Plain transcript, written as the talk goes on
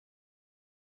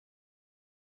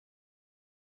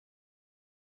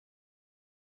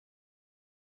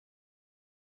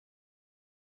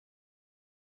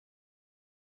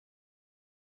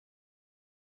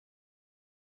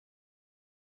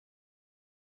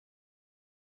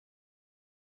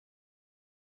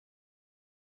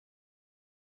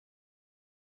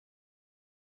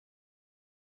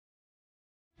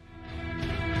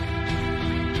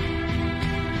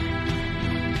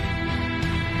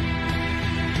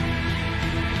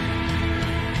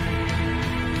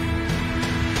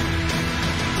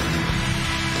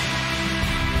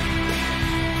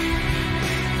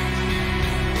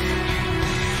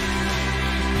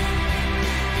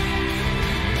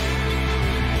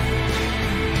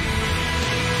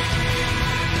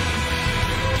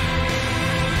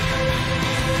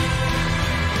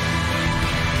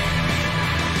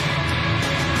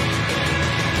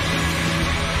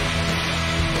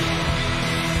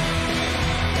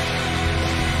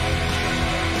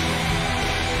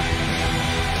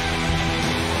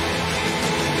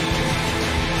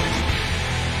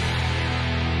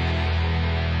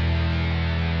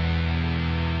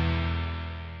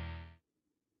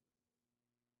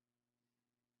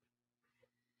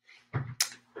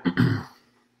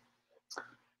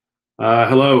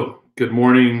Hello, good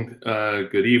morning,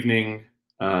 good evening,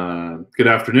 good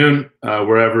afternoon,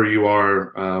 wherever you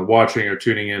are watching or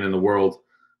tuning in the world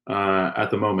at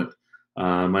the moment.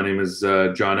 My name is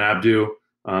John Abdou.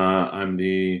 I'm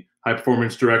the High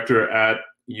Performance Director at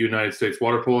United States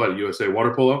Water Polo, at USA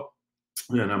Water Polo,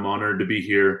 and I'm honored to be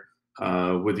here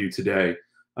with you today.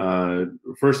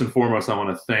 First and foremost, I want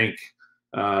to thank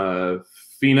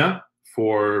FINA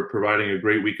for providing a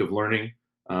great week of learning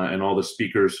and all the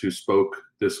speakers who spoke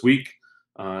this week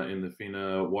in the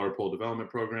FINA Water Polo Development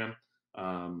Program.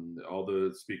 All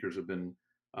the speakers have been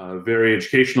very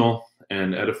educational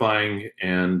and edifying,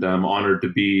 and I'm honored to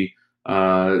be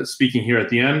speaking here at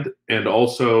the end, and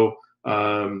also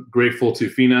grateful to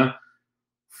FINA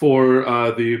for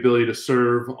the ability to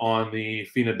serve on the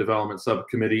FINA Development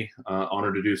Sub-Committee.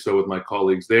 Honored to do so with my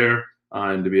colleagues there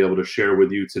and to be able to share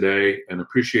with you today, and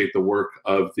appreciate the work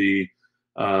of the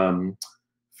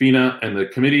FINA and the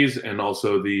committees, and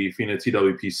also the FINA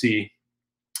TWPC,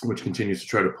 which continues to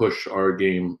try to push our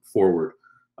game forward.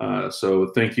 So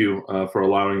thank you for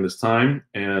allowing this time,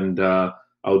 and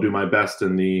I'll do my best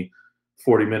in the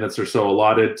 40 minutes or so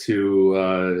allotted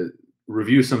to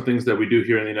review some things that we do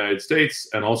here in the United States,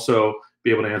 and also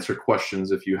be able to answer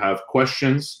questions. If you have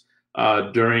questions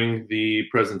during the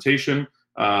presentation,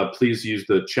 please use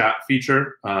the chat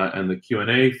feature and the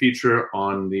Q&A feature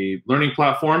on the learning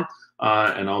platform,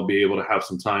 and I'll be able to have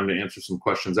some time to answer some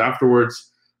questions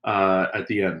afterwards at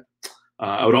the end.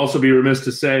 I would also be remiss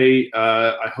to say,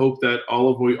 I hope that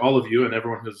all of you and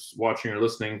everyone who's watching or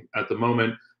listening at the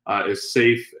moment is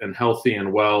safe and healthy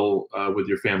and well with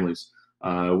your families.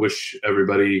 Wish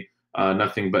everybody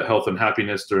nothing but health and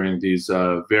happiness during these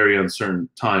very uncertain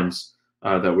times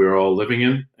that we're all living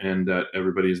in, and that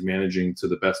everybody is managing to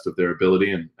the best of their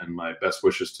ability, and my best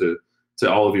wishes to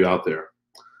all of you out there.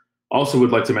 Also would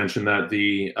like to mention that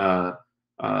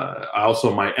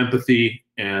my empathy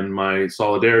and my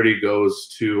solidarity goes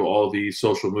to all the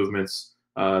social movements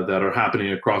that are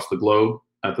happening across the globe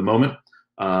at the moment,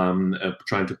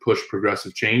 trying to push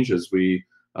progressive change as we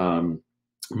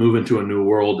move into a new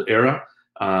world era.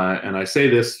 And I say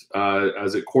this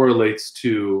as it correlates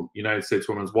to United States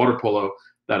women's water polo,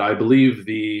 that I believe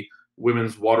the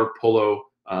women's water polo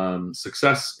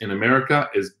success in America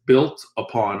is built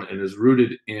upon and is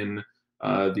rooted in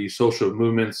the social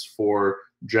movements for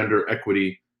gender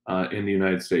equity in the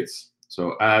United States.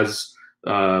 So as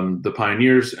the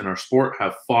pioneers in our sport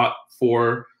have fought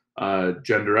for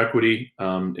gender equity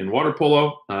in water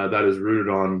polo, that is rooted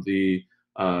on the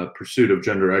pursuit of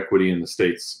gender equity in the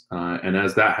States. And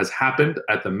as that has happened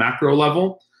at the macro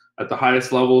level, at the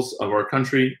highest levels of our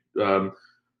country,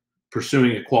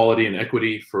 pursuing equality and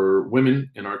equity for women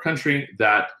in our country,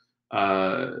 that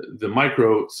the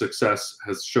micro success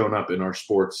has shown up in our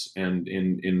sports, and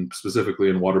in specifically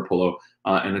in water polo,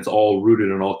 and it's all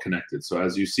rooted and all connected. So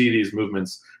as you see these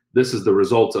movements, this is the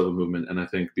result of a movement, and I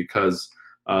think because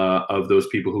of those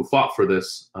people who fought for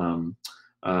this,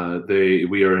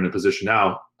 we are in a position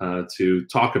now to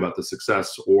talk about the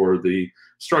success or the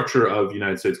structure of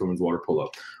United States women's water polo.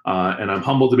 And I'm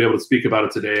humbled to be able to speak about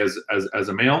it today as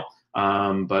a male,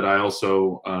 but I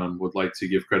also would like to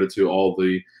give credit to all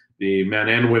the men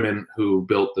and women who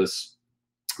built this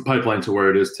pipeline to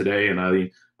where it is today. And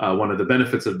one of the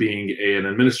benefits of being an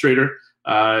administrator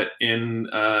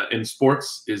in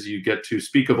sports is you get to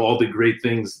speak of all the great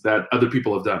things that other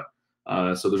people have done.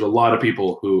 So there's a lot of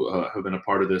people who have been a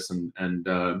part of this, and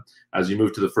as you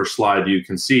move to the first slide, you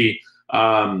can see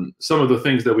some of the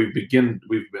things that we've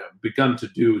begun to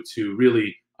do to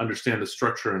really understand the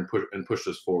structure and push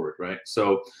this forward, right?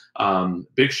 So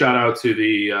big shout out to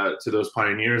those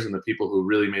pioneers and the people who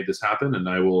really made this happen, and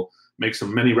I will make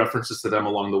many references to them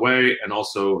along the way, and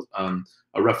also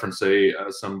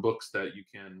some books that you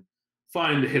can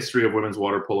find the history of women's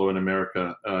water polo in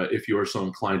America if you are so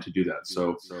inclined to do that.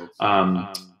 So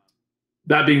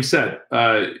that being said,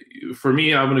 for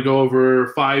me, I'm going to go over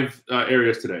 5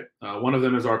 areas today. One of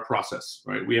them is our process,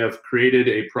 right? We have created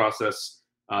a process,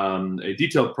 a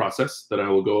detailed process that I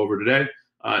will go over today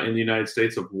in the United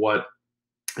States of what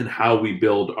and how we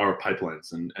build our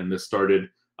pipelines. And this started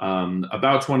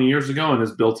about 20 years ago and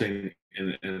is built and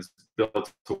is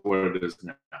built to where it is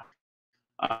now.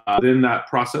 Within that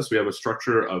process, we have a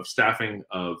structure of staffing,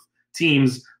 of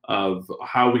teams, of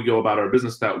how we go about our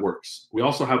business that works. We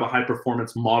also have a high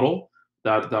performance model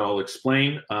that I'll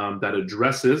explain that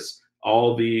addresses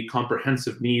all the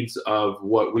comprehensive needs of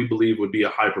what we believe would be a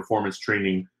high performance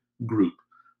training group.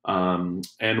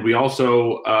 And we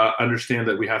also understand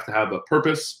that we have to have a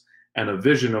purpose and a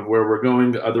vision of where we're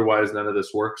going. Otherwise, none of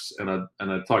this works, and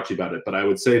I'd talk to you about it. But I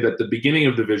would say that the beginning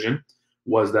of the vision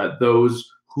was that those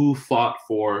who fought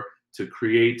to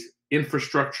create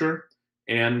infrastructure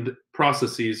and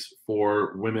processes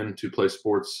for women to play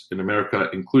sports in America,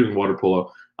 including water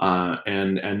polo,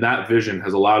 and that vision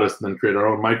has allowed us to then create our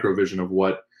own micro vision of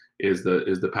what is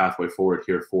the pathway forward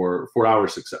here for our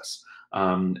success.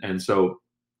 And so,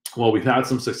 while we've had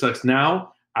some success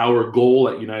now, our goal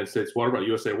at United States Water,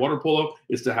 USA Water Polo,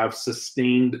 is to have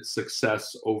sustained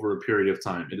success over a period of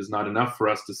time. It is not enough for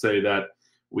us to say that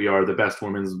we are the best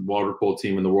women's water polo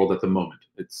team in the world at the moment.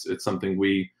 It's something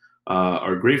we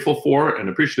are grateful for and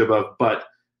appreciative of, but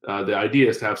the idea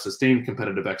is to have sustained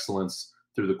competitive excellence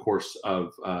through the course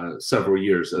of several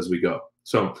years as we go.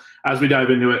 So as we dive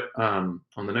into it, on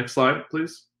the next slide,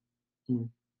 please. The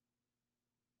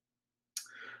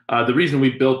reason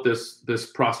we built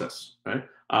this process, right?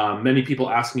 Many people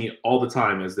ask me all the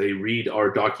time as they read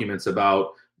our documents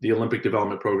about the Olympic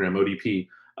Development Program, ODP.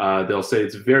 They'll say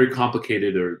it's very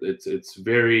complicated, or it's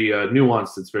very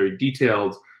nuanced, it's very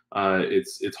detailed.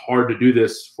 It's hard to do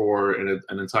this for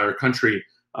an entire country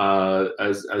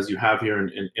as you have here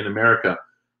in America.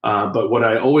 But what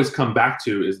I always come back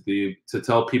to is to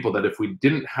tell people that if we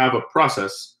didn't have a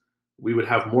process, we would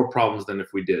have more problems than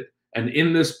if we did. And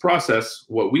in this process,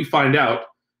 what we find out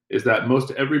is that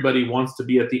most everybody wants to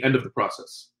be at the end of the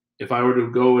process. If I were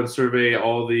to go and survey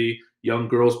all the young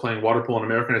girls playing water polo in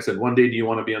America, and I said, one day, do you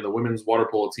want to be on the women's water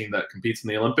polo team that competes in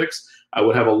the Olympics? I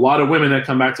would have a lot of women that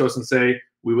come back to us and say,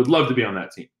 we would love to be on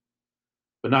that team.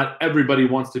 But not everybody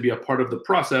wants to be a part of the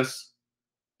process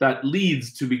that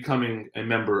leads to becoming a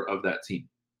member of that team.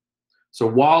 So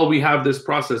while we have this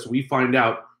process, we find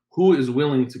out who is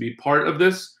willing to be part of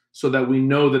this so that we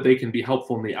know that they can be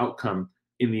helpful in the outcome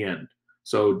in the end.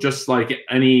 So just like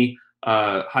any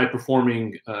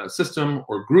high-performing system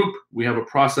or group, we have a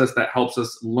process that helps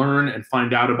us learn and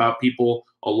find out about people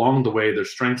along the way, their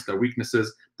strengths, their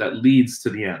weaknesses, that leads to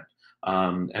the end.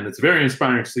 And it's very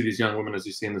inspiring to see these young women, as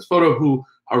you see in this photo, who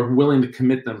are willing to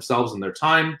commit themselves and their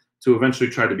time to eventually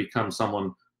try to become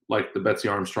someone like the Betsy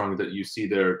Armstrong that you see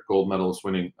there, gold medalist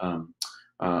winning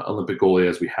Olympic goalie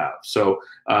as we have. So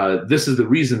this is the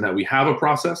reason that we have a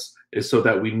process, is so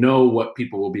that we know what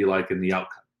people will be like in the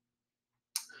outcome.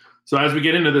 So as we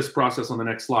get into this process on the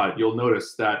next slide, you'll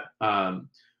notice that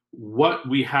what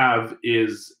we have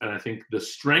is, and I think the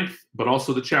strength, but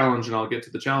also the challenge, and I'll get to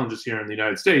the challenges here in the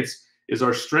United States, is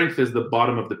our strength is the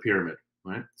bottom of the pyramid,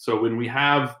 right? So when we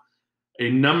have a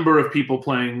number of people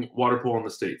playing water polo in the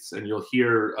States, and you'll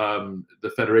hear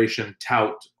the Federation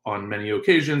tout on many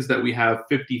occasions that we have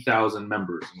 50,000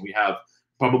 members, and we have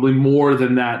probably more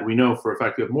than that. We know for a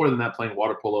fact we have more than that playing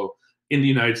water polo in the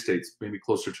United States, maybe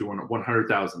closer to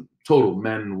 100,000 total,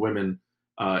 men, women,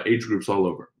 age groups all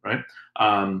over, right?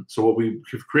 So what we've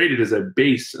created is a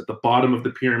base at the bottom of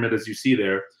the pyramid, as you see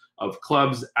there, of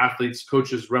clubs, athletes,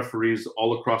 coaches, referees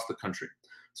all across the country.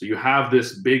 So you have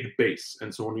this big base.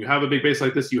 And so when you have a big base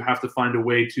like this, you have to find a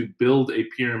way to build a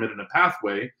pyramid and a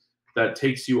pathway that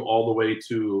takes you all the way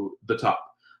to the top.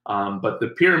 But the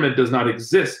pyramid does not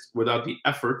exist without the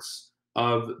efforts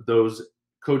of those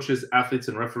coaches, athletes,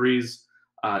 and referees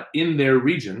in their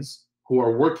regions who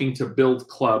are working to build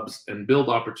clubs and build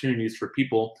opportunities for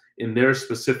people in their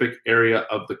specific area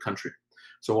of the country.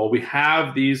 So while we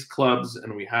have these clubs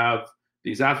and we have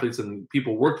these athletes and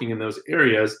people working in those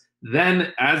areas,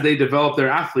 then as they develop their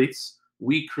athletes,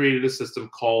 we created a system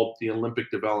called the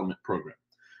Olympic Development Program.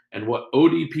 And what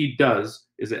ODP does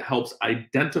is it helps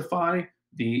identify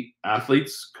the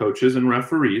athletes, coaches, and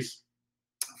referees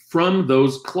from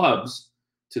those clubs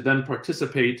to then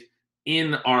participate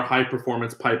in our high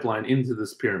performance pipeline into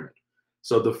this pyramid.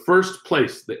 So the first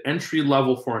place, the entry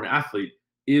level for an athlete,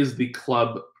 is the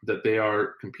club that they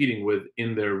are competing with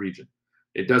in their region.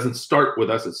 It doesn't start with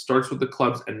us, it starts with the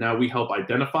clubs, and now we help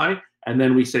identify, and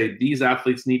then we say these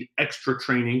athletes need extra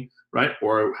training, right?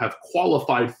 Or have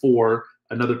qualified for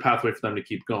another pathway for them to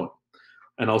keep going.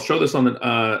 And I'll show this on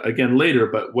the, again later,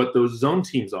 but what those zone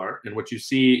teams are and what you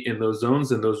see in those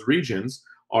zones and those regions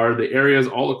are the areas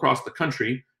all across the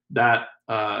country that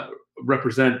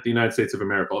represent the United States of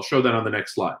America. I'll show that on the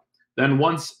next slide. Then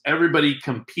once everybody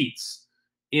competes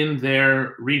in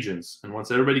their regions, and once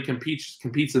everybody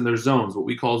competes in their zones, what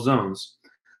we call zones,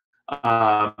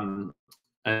 and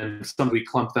we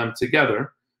clump them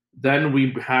together, then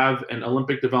we have an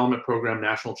Olympic Development Program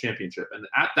National Championship. And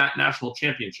at that National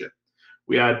Championship,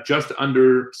 we had just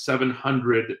under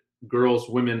 700 girls,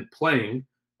 women playing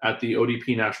at the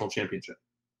ODP National Championship.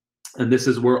 And this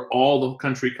is where all the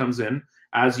country comes in.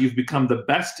 As you've become the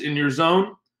best in your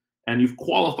zone and you've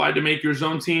qualified to make your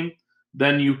zone team,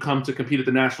 then you come to compete at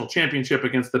the national championship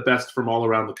against the best from all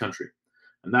around the country.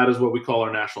 And that is what we call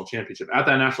our national championship. At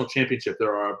that national championship,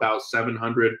 there are about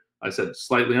 700, I said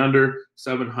slightly under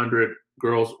 700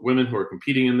 girls, women who are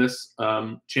competing in this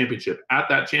championship. At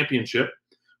that championship,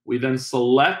 we then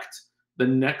select the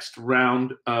next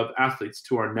round of athletes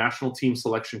to our national team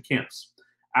selection camps.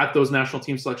 At those national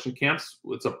team selection camps,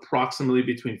 it's approximately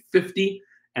between 50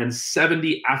 and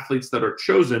 70 athletes that are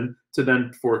chosen to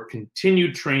then for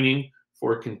continued training,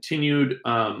 for continued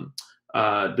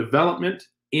development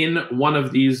in one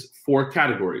of these 4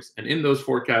 categories. And in those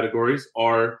 4 categories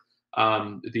are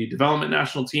the development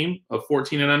national team of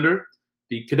 14 and under,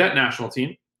 the cadet national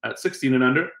team at 16 and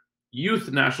under,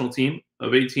 youth national team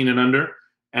of 18 and under,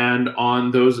 and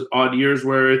on those odd years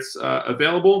where it's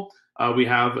available, we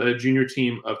have a junior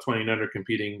team of 20 and under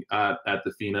competing at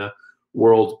the FINA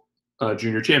World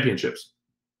Junior Championships.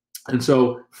 And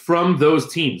so from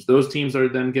those teams are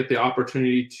then get the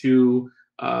opportunity to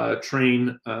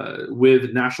train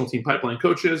with national team pipeline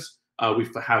coaches. We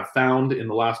have found in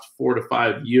the last 4 to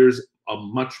 5 years a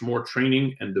much more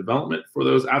training and development for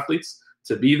those athletes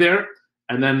to be there.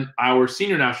 And then our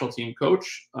senior national team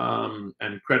coach,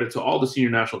 and credit to all the senior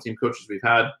national team coaches we've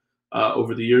had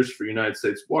over the years for United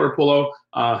States water polo,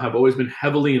 have always been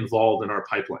heavily involved in our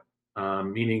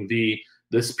pipeline, meaning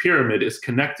this pyramid is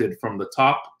connected from the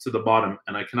top to the bottom.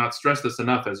 And I cannot stress this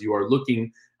enough as you are looking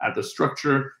at the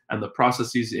structure and the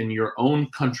processes in your own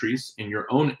countries, in your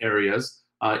own areas,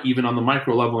 even on the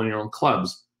micro level in your own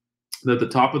clubs, that the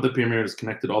top of the pyramid is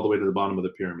connected all the way to the bottom of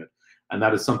the pyramid. And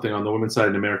that is something on the women's side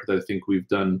in America that I think we've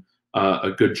done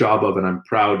a good job of, and I'm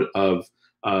proud of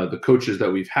the coaches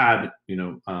that we've had,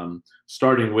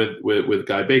 starting with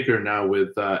Guy Baker, now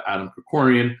with Adam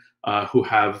Krikorian, who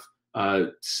have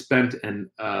spent an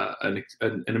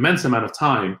immense amount of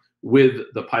time with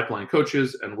the pipeline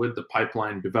coaches and with the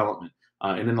pipeline development.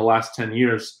 And in the last 10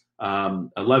 years,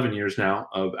 11 years now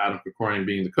of Adam Krikorian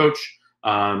being the coach,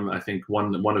 I think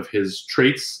one of his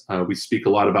traits, we speak a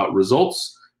lot about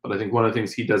results, but I think one of the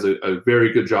things he does a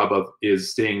very good job of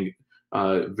is staying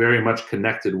very much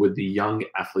connected with the young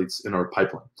athletes in our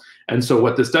pipeline. And so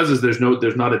what this does is there's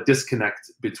not a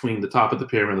disconnect between the top of the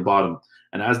pyramid and the bottom.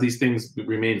 And as these things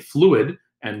remain fluid,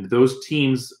 and those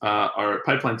teams, our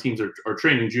pipeline teams are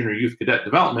training junior, youth, cadet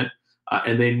development,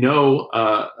 and they know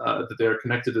that they're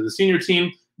connected to the senior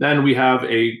team, then we have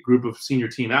a group of senior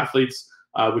team athletes,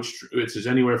 which is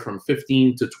anywhere from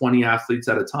 15 to 20 athletes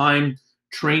at a time,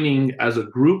 training as a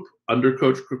group under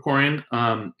Coach Krikorian,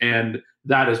 and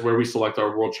that is where we select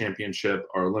our World Championship,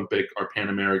 our Olympic, our Pan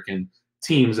American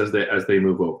teams as they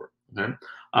move over. Okay.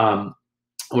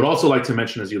 I would also like to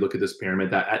mention, as you look at this pyramid,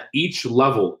 that at each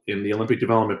level in the Olympic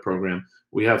development program,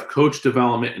 we have coach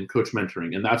development and coach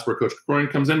mentoring, and that's where Coach Krikorian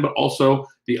comes in, but also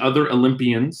the other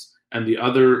Olympians and the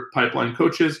other pipeline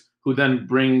coaches who then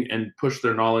bring and push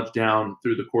their knowledge down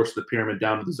through the course of the pyramid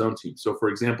down to the zone team. So for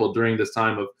example, during this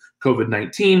time of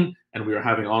COVID-19, and we are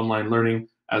having online learning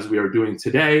as we are doing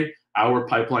today, our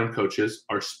pipeline coaches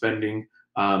are spending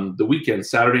the weekend,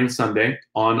 Saturday and Sunday,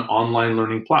 on online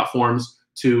learning platforms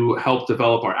to help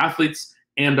develop our athletes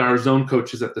and our zone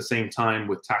coaches at the same time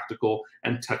with tactical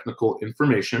and technical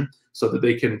information so that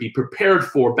they can be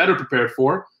better prepared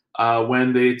for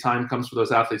when the time comes for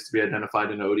those athletes to be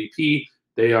identified in ODP.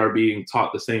 They are being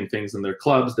taught the same things in their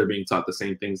clubs. They're being taught the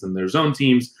same things in their zone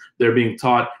teams. They're being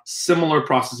taught similar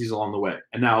processes along the way.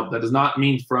 And now that does not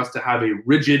mean for us to have a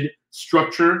rigid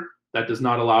structure that does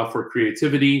not allow for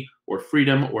creativity or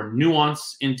freedom or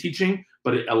nuance in teaching,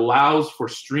 but it allows for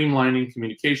streamlining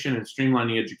communication and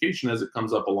streamlining education as it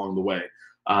comes up along the way.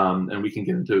 And we can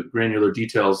get into granular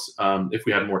details if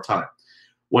we had more time.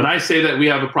 When I say that we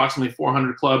have approximately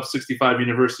 400 clubs, 65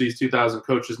 universities, 2,000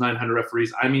 coaches, 900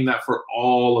 referees, I mean that for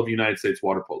all of United States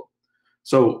water polo.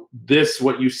 So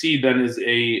what you see then is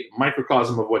a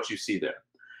microcosm of what you see there.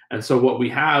 And so what we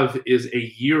have is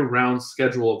a year-round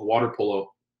schedule of water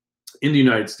polo in the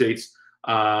United States,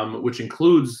 which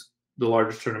includes the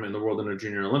largest tournament in the world in the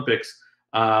Junior Olympics.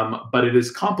 But it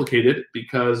is complicated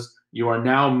because you are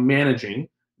now managing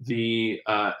the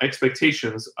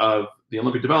expectations of the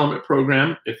Olympic Development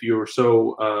Program, if you are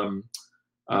so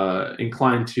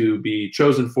inclined to be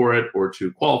chosen for it or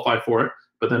to qualify for it,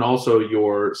 but then also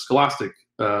your scholastic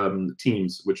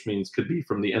teams, which means could be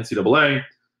from the NCAA,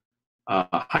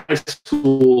 high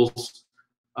schools,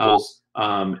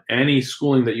 any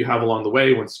schooling that you have along the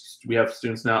way. Once we have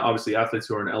students now, obviously athletes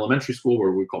who are in elementary school,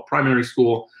 or we call primary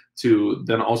school, to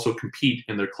then also compete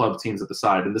in their club teams at the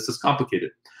side. And this is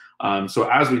complicated. So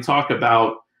as we talk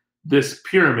about this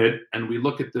pyramid and we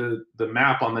look at the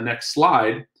map on the next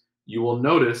slide, you will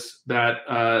notice that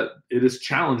it is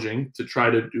challenging to try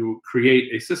to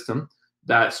create a system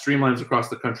that streamlines across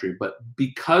the country. But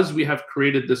because we have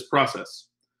created this process,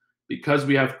 because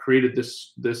we have created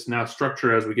this now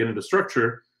structure, as we get into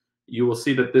structure, you will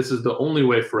see that this is the only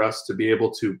way for us to be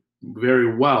able to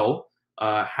very well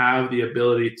have the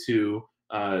ability to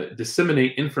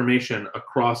disseminate information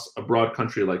across a broad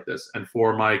country like this. And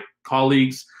for my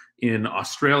colleagues in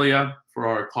Australia, for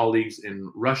our colleagues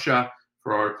in Russia,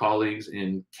 for our colleagues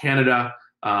in Canada,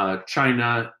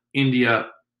 China, India,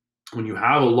 when you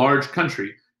have a large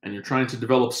country and you're trying to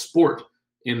develop sport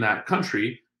in that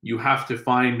country, you have to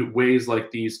find ways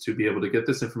like these to be able to get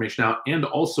this information out and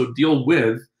also deal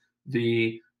with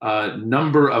the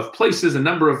number of places, a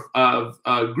number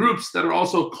of groups that are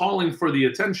also calling for the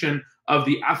attention of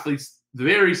the athletes, the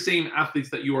very same athletes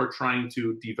that you are trying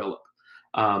to develop.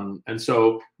 And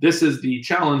so this is the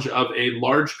challenge of a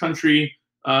large country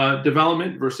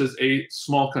development versus a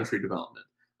small country development.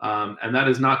 And that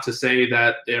is not to say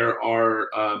that there are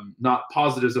not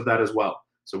positives of that as well.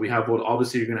 So we have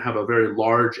obviously you're going to have a very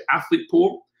large athlete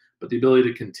pool, but the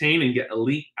ability to contain and get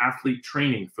elite athlete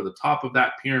training for the top of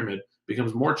that pyramid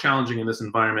becomes more challenging in this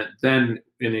environment than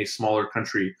in a smaller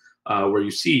country where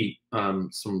you see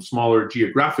some smaller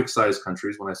geographic sized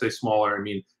countries. When I say smaller, I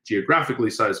mean geographically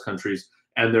sized countries,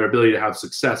 and their ability to have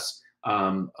success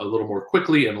a little more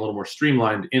quickly and a little more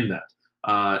streamlined in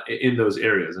that, in those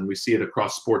areas. And we see it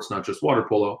across sports, not just water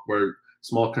polo, where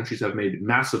small countries have made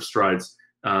massive strides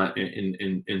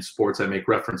in sports. I make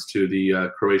reference to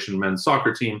the Croatian men's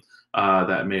soccer team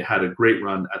that had a great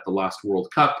run at the last World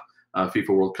Cup, FIFA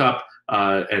World Cup,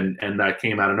 and that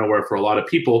came out of nowhere for a lot of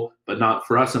people, but not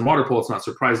for us in water polo. It's not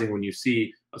surprising when you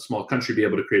see a small country be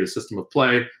able to create a system of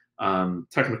play,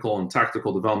 technical and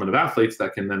tactical development of athletes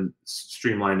that can then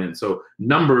streamline in. So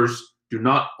numbers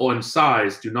and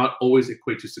size do not always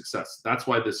equate to success. That's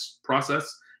why this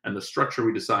process and the structure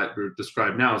we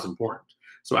describe now is important.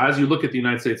 So as you look at the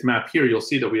United States map here, you'll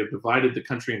see that we have divided the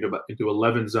country into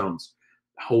 11 zones.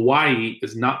 Hawaii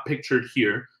is not pictured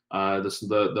here,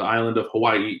 the island of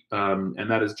Hawaii, and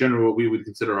that is generally what we would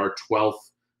consider our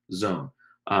 12th zone.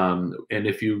 And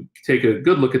if you take a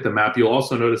good look at the map, you'll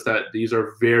also notice that these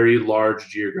are very large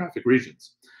geographic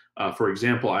regions. For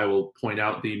example, I will point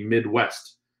out the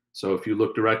Midwest. So if you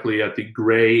look directly at the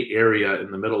gray area in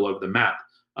the middle of the map,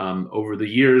 over the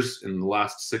years, in the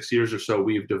last 6 years or so,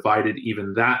 we've divided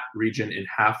even that region in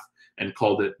half and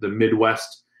called it the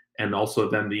Midwest, and also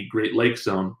then the Great Lakes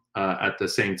zone at the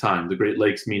same time. The Great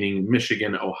Lakes meaning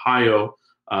Michigan, Ohio,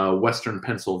 Western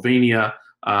Pennsylvania,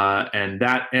 and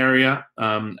that area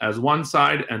as one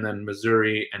side, and then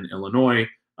Missouri and Illinois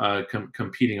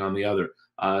competing on the other.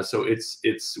 So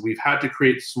we've had to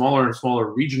create smaller and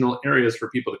smaller regional areas for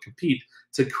people to compete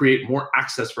to create more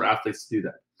access for athletes to do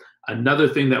that. Another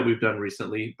thing that we've done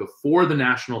recently, before the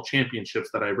national championships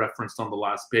that I referenced on the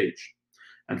last page,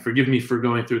 and forgive me for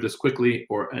going through this quickly,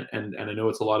 and I know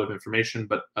it's a lot of information,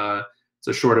 but it's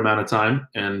a short amount of time,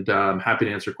 and I'm happy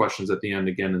to answer questions at the end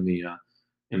again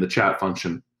in the chat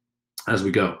function as we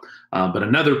go. But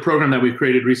another program that we've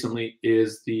created recently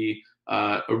is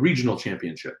a regional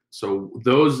championship. So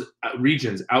those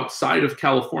regions outside of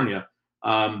California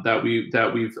that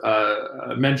we've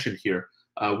mentioned here,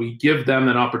 we give them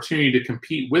an opportunity to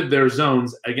compete with their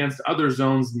zones against other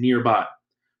zones nearby.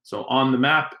 So on the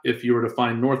map, if you were to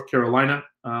find North Carolina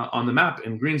on the map,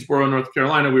 in Greensboro, North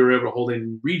Carolina, we were able to hold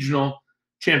a regional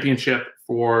championship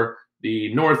for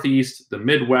the Northeast, the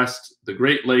Midwest, the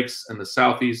Great Lakes, and the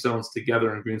Southeast zones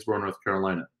together in Greensboro, North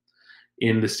Carolina.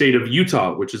 In the state of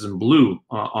Utah, which is in blue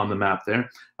on the map there,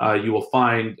 you would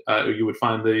find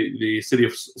the city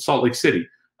of Salt Lake City,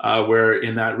 where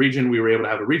in that region we were able to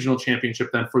have a regional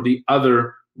championship then for the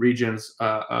other regions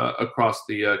across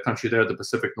the country there, the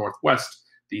Pacific Northwest,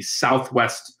 the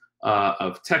Southwest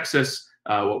of Texas,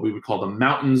 what we would call the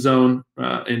Mountain Zone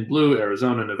in blue,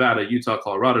 Arizona, Nevada, Utah,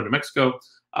 Colorado, New Mexico,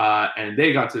 and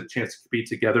they got the chance to compete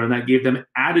together, and that gave them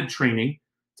added training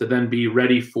to then be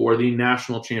ready for the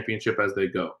national championship as they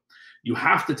go. You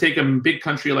have to take a big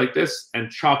country like this and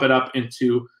chop it up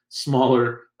into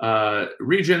smaller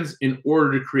regions in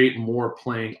order to create more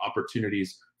playing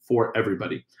opportunities for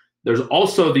everybody. There's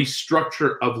also the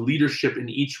structure of leadership in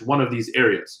each one of these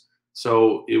areas.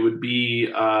 So it would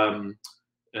be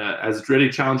as really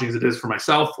challenging as it is for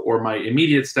myself or my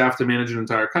immediate staff to manage an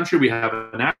entire country. We have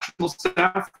a national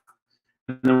staff,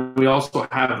 and then we also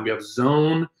have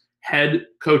zone head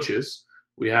coaches.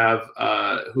 We have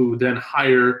who then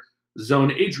hire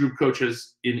zone age group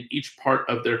coaches in each part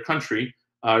of their country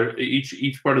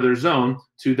each part of their zone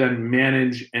to then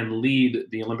manage and lead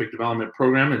the Olympic development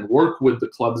program and work with the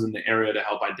clubs in the area to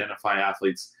help identify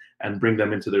athletes and bring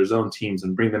them into their zone teams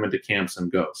and bring them into camps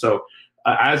and go. So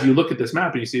as you look at this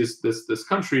map and you see this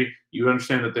country, you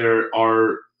understand that there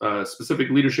are specific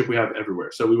leadership we have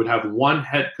everywhere. So we would have one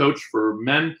head coach for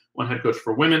men, one head coach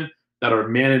for women that are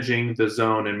managing the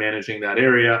zone and managing that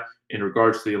area in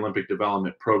regards to the Olympic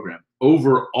development program.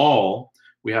 Overall,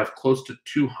 we have close to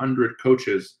 200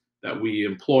 coaches that we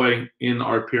employ in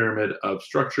our pyramid of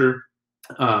structure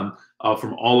from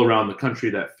all around the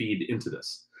country that feed into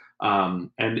this. And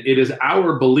it is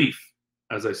our belief,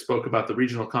 as I spoke about the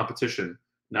regional competition,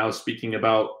 now speaking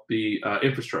about the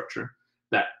infrastructure,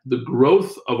 that the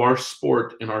growth of our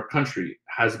sport in our country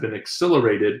has been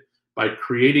accelerated by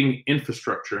creating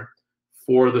infrastructure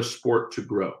for the sport to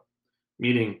grow.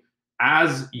 Meaning,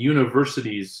 as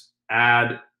universities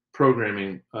add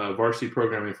programming, varsity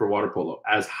programming for water polo,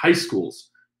 as high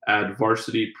schools add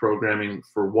varsity programming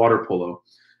for water polo,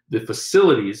 the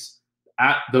facilities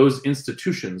at those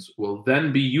institutions will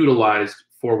then be utilized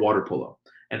for water polo.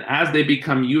 And as they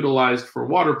become utilized for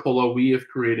water polo, we have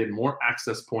created more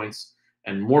access points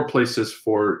and more places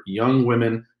for young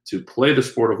women to play the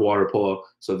sport of water polo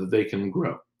so that they can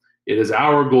grow. It is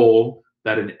our goal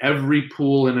that in every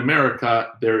pool in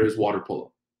America, there is water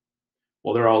polo.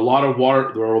 Well, there are a lot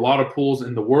of pools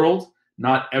in the world.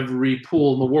 Not every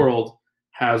pool in the world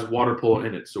has water polo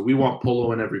in it. So we want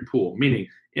polo in every pool, meaning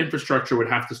infrastructure would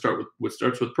have to start with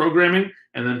starts with programming,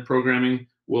 and then programming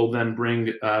will then bring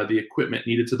the equipment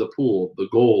needed to the pool, the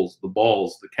goals, the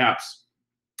balls, the caps,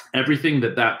 everything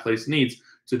that place needs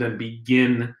to then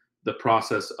begin the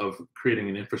process of creating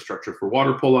an infrastructure for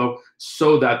water polo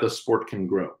so that the sport can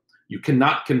grow. You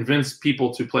cannot convince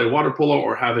people to play water polo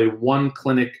or have a one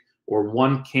clinic or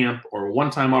one camp or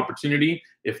one-time opportunity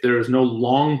if there is no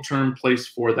long-term place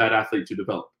for that athlete to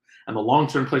develop. And the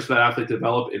long-term place for that athlete to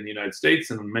develop in the United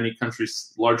States and in many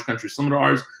countries, large countries similar to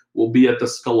ours, will be at the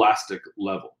scholastic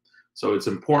level. So it's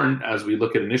important as we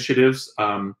look at initiatives.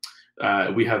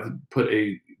 We have put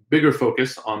a bigger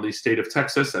focus on the state of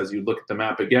Texas. As you look at the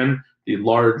map again, the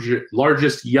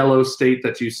largest yellow state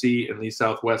that you see in the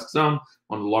Southwest zone,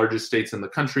 one of the largest states in the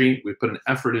country. We put an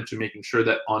effort into making sure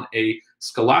that on a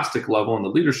scholastic level and the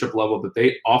leadership level that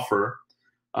they offer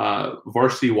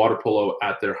varsity water polo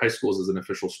at their high schools as an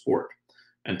official sport.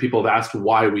 And people have asked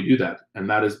why we do that. And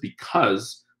that is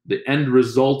because the end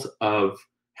result of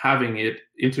having it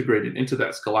integrated into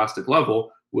that scholastic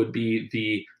level would be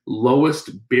the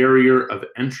lowest barrier of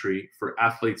entry for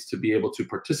athletes to be able to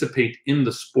participate in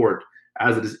the sport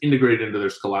as it is integrated into their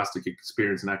scholastic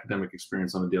experience and academic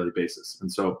experience on a daily basis.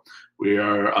 And so we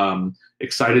are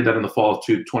excited that in the fall of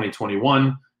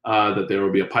 2021, that there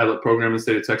will be a pilot program in the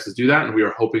state of Texas do that. And we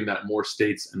are hoping that more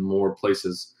states and more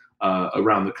places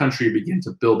around the country begin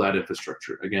to build that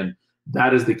infrastructure. Again,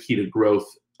 that is the key to growth,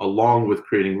 along with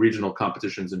creating regional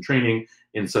competitions and training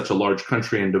in such a large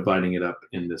country and dividing it up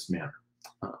in this manner.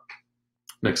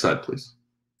 Next slide, please.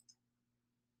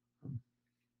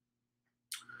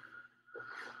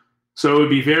 So it would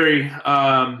be very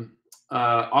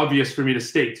obvious for me to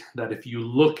state that if you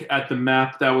look at the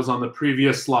map that was on the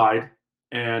previous slide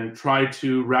and try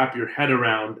to wrap your head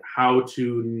around how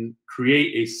to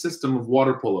create a system of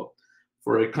water polo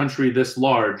for a country this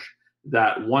large,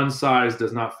 that one size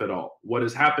does not fit all. What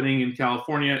is happening in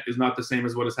California is not the same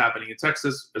as what is happening in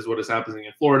Texas, as what is happening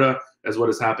in Florida, as what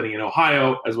is happening in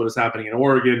Ohio, as what is happening in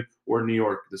Oregon or New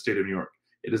York, the state of New York.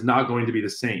 It is not going to be the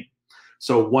same.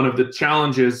 So one of the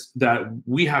challenges that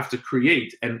we have to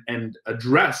create and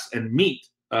address and meet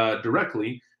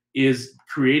directly is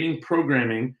creating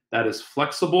programming that is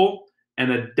flexible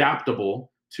and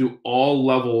adaptable to all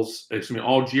levels,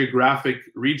 all geographic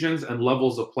regions and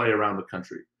levels of play around the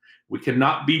country. We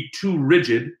cannot be too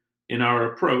rigid in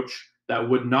our approach that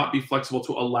would not be flexible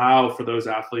to allow for those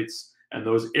athletes and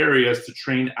those areas to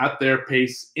train at their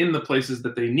pace in the places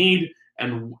that they need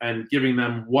and giving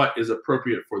them what is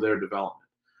appropriate for their development.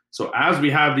 So as we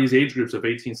have these age groups of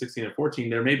 18, 16, and 14,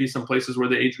 there may be some places where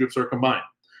the age groups are combined.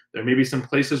 There may be some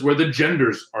places where the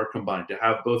genders are combined to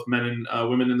have both men and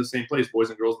women in the same place, boys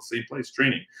and girls in the same place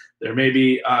training. There may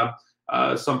be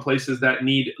some places that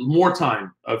need more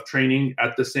time of training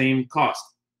at the same cost.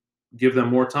 Give them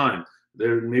more time.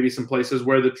 There may be some places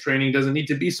where the training doesn't need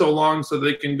to be so long so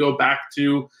they can go back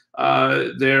to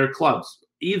their clubs.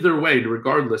 Either way,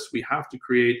 regardless, we have to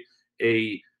create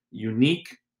a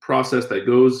unique process that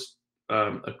goes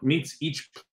meets each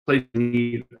place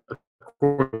need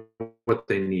according to what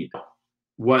they need.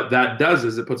 What that does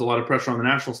is it puts a lot of pressure on the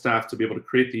national staff to be able to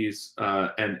create these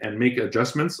and make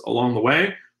adjustments along the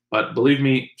way. But believe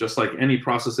me, just like any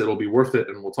process, it'll be worth it,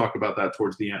 and we'll talk about that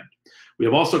towards the end. We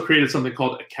have also created something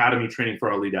called academy training for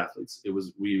our elite athletes.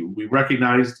 We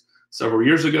recognized several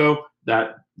years ago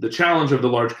that the challenge of the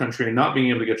large country and not being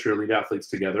able to get your elite athletes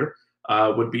together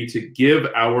would be to give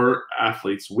our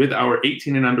athletes, with our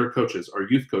 18 and under coaches, our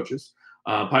youth coaches,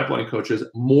 pipeline coaches,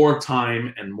 more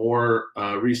time and more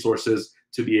resources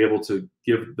to be able to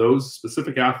give those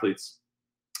specific athletes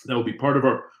that will be part of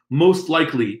our, most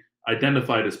likely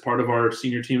identified as part of our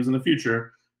senior teams in the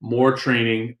future, more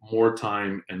training, more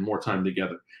time, and more time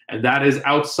together. And that is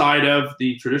outside of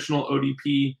the traditional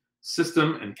ODP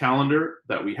system and calendar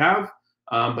that we have.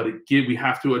 But again, we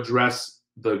have to address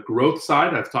the growth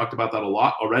side. I've talked about that a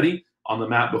lot already on the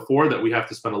map before, that we have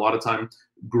to spend a lot of time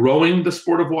growing the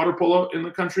sport of water polo in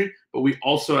the country, but we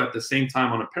also at the same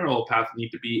time on a parallel path need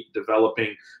to be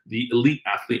developing the elite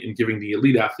athlete and giving the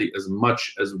elite athlete as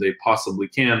much as they possibly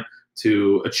can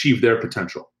to achieve their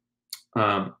potential.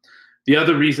 The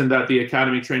other reason that the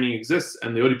academy training exists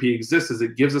and the ODP exists is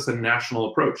it gives us a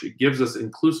national approach. It gives us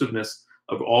inclusiveness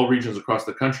of all regions across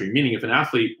the country, meaning if an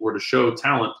athlete were to show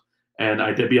talent and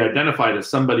be identified as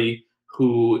somebody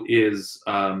who is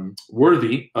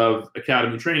worthy of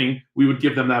academy training, we would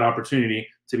give them that opportunity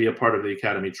to be a part of the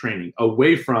academy training,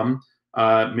 away from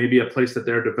maybe a place that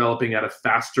they're developing at a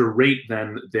faster rate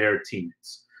than their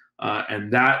teammates.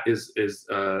 And that is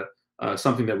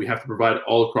something that we have to provide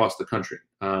all across the country.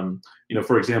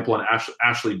 For example,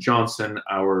 Ashley Johnson,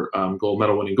 our gold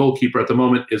medal winning goalkeeper at the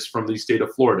moment, is from the state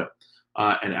of Florida.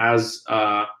 And as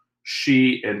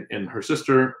she and her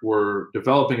sister were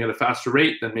developing at a faster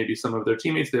rate than maybe some of their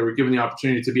teammates, they were given the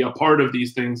opportunity to be a part of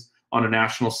these things on a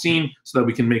national scene so that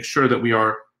we can make sure that we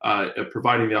are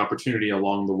providing the opportunity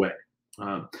along the way.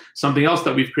 Something else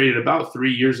that we've created about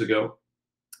 3 years ago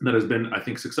that has been, I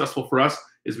think, successful for us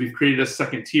is we've created a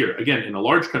second tier. Again, in a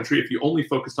large country, if you only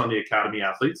focused on the academy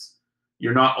athletes,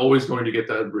 you're not always going to get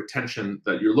the retention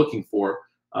that you're looking for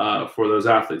those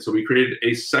athletes. So we created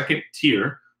a second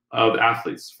tier of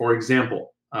athletes. For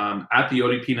example, at the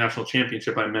ODP National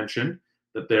Championship, I mentioned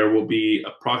that there will be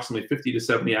approximately 50 to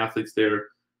 70 athletes there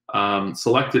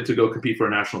selected to go compete for a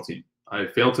national team. I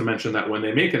failed to mention that when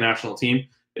they make a national team,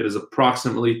 it is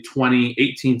approximately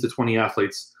 18 to 20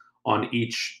 athletes on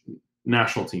each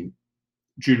national team,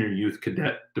 junior, youth,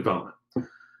 cadet development.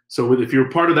 So if you're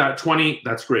part of that 20,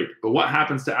 that's great. But what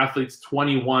happens to athletes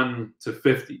 21 to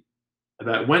 50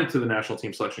 that went to the national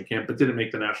team selection camp but didn't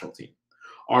make the national team?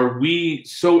 Are we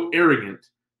so arrogant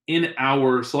in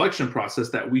our selection process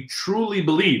that we truly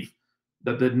believe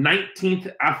that the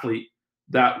 19th athlete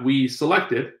that we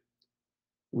selected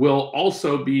will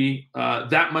also be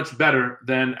that much better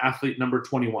than athlete number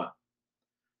 21?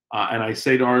 And I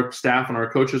say to our staff and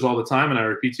our coaches all the time, and I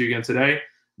repeat to you again today,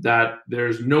 that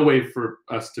there's no way for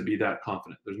us to be that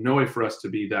confident. There's no way for us to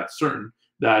be that certain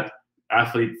that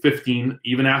athlete 15,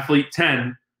 even athlete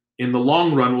 10, in the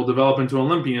long run will develop into an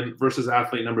Olympian versus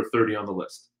athlete number 30 on the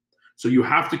list. So you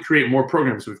have to create more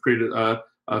programs. We've created a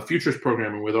futures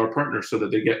program with our partners so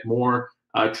that they get more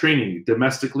training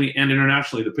domestically and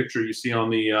internationally. The picture you see on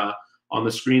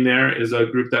the screen there is a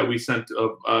group that we sent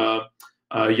of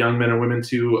young men and women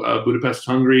to Budapest,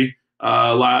 Hungary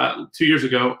 2 years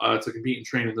ago to compete and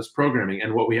train in this programming.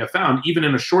 And what we have found, even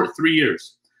in the short 3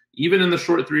 years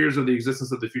of the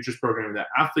existence of the futures programming, that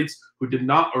athletes who did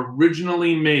not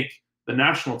originally make the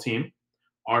national team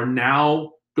are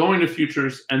now going to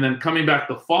futures and then coming back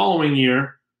the following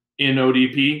year in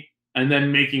ODP and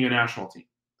then making a national team.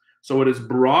 So it is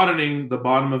broadening the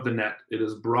bottom of the net. It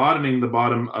is broadening the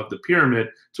bottom of the pyramid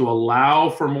to allow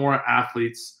for more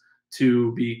athletes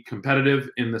to be competitive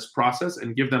in this process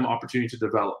and give them opportunity to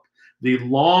develop. The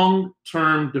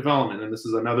long-term development, and this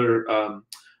is another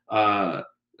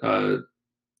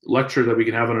lecture that we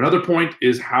can have on another point,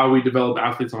 is how we develop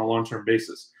athletes on a long-term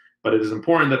basis. But it is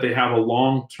important that they have a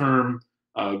long-term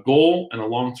goal and a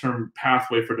long-term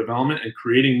pathway for development, and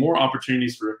creating more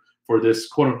opportunities for this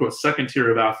quote-unquote second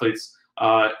tier of athletes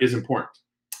is important.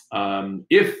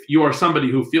 If you are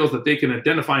somebody who feels that they can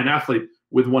identify an athlete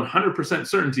with 100%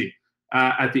 certainty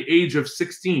at the age of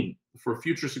 16 for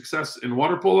future success in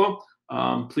water polo,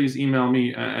 please email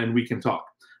me and we can talk.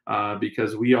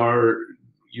 Because when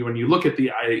you look at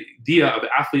the idea of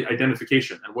athlete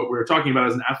identification, and what we're talking about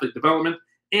is an athlete development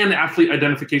and athlete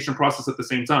identification process at the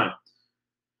same time.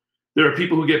 There are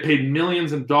people who get paid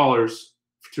millions of dollars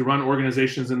to run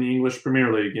organizations in the English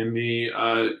Premier League, in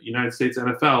the United States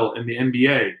NFL, in the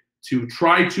NBA, to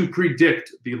try to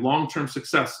predict the long-term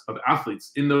success of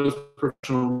athletes in those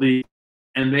professional leagues,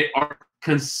 and they are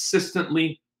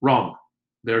consistently wrong.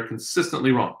 They're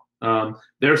consistently wrong.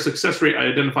 Their success rate at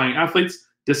identifying athletes,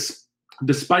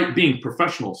 despite being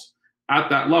professionals at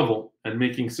that level and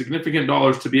making significant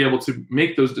dollars to be able to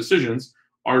make those decisions,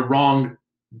 are wrong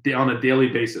on a daily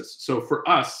basis. So for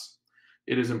us,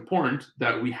 it is important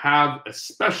that we have,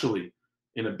 especially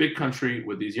in a big country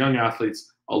with these young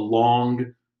athletes, a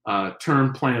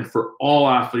long-term plan for all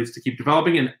athletes to keep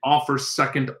developing and offer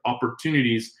second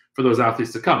opportunities for those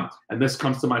athletes to come. And this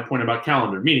comes to my point about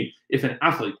calendar, meaning if an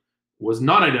athlete was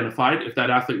not identified, if that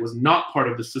athlete was not part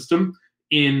of the system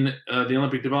in the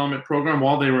Olympic development program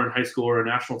while they were in high school or a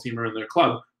national team or in their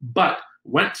club, but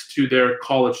went to their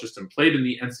college system, played in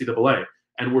the NCAA,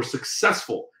 and were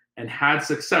successful and had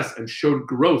success and showed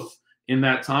growth in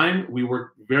that time, we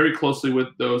worked very closely with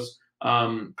those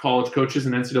college coaches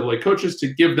and NCAA coaches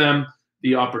to give them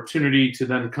the opportunity to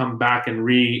then come back and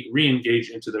re-engage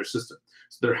into their system.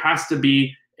 So there has to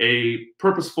be a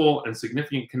purposeful and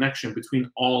significant connection between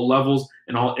all levels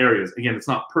and all areas. Again, it's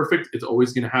not perfect. It's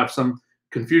always going to have some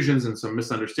confusions and some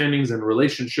misunderstandings and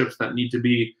relationships that need to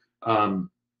be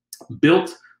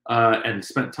built and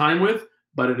spent time with,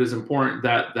 but it is important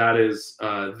that that is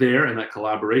there and that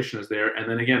collaboration is there. And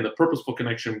then again, the purposeful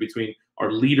connection between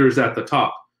our leaders at the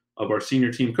top of our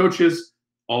senior team coaches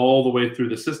all the way through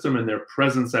the system and their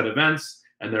presence at events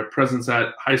and their presence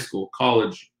at high school,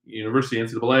 college, university,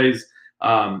 NCAAs,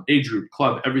 age group,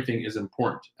 club, everything is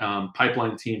important.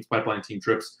 Pipeline teams, pipeline team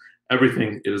trips,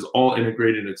 everything is all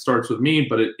integrated. It starts with me,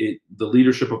 but the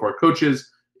leadership of our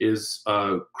coaches is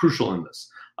crucial in this.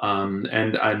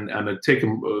 And I take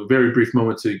a very brief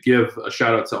moment to give a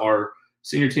shout out to our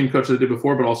senior team coaches that did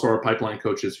before, but also our pipeline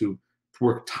coaches who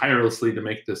work tirelessly to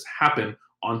make this happen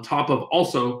on top of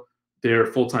also their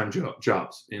full-time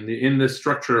jobs. In this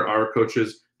structure, our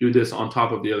coaches do this on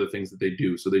top of the other things that they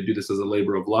do. So they do this as a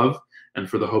labor of love and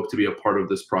for the hope to be a part of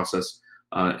this process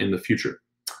in the future.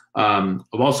 I've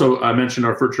also mentioned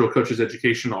our virtual coaches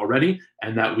education already,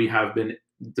 and that we have been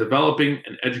developing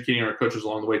and educating our coaches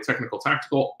along the way, technical,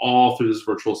 tactical, all through this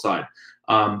virtual side.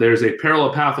 There's a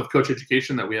parallel path of coach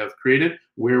education that we have created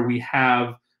where we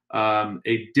have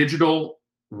a digital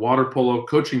water polo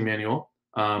coaching manual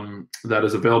that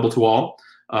is available to all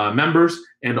members,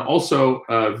 and also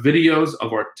videos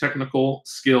of our technical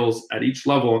skills at each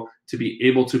level to be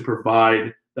able to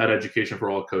provide that education for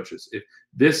all coaches. If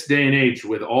this day and age,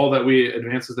 with all that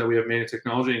advances that we have made in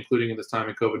technology, including in this time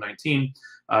in COVID-19,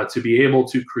 to be able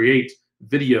to create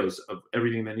videos of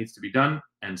everything that needs to be done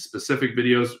and specific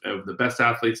videos of the best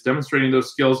athletes demonstrating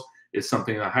those skills is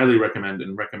something that I highly recommend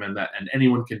that, and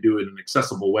anyone can do it in an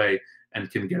accessible way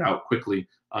and can get out quickly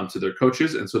to their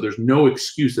coaches. And so there's no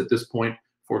excuse at this point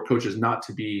for coaches not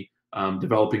to be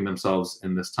developing themselves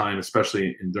in this time,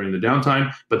 especially during the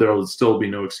downtime, but there will still be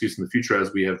no excuse in the future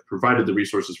as we have provided the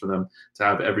resources for them to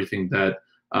have everything that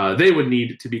they would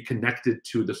need to be connected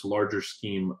to this larger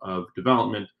scheme of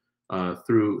development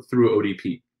through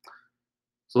ODP.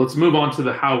 So let's move on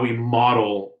to how we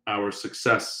model our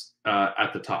success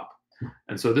at the top.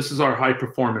 And so this is our high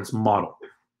performance model.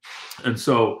 And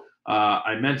so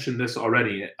I mentioned this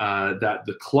already, that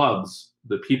the clubs,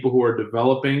 the people who are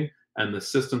developing and the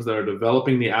systems that are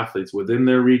developing the athletes within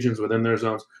their regions, within their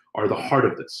zones, are the heart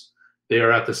of this. They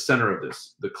are at the center of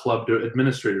this. The club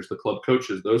administrators, the club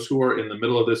coaches, those who are in the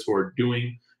middle of this, who are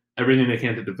doing everything they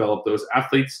can to develop those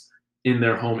athletes in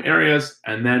their home areas,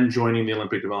 and then joining the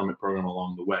Olympic development program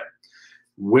along the way.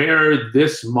 Where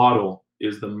this model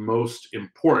is the most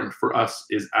important for us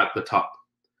is at the top.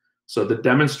 So the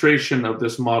demonstration of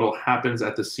this model happens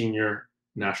at the senior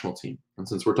national team. And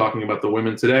since we're talking about the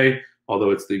women today,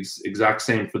 although it's the exact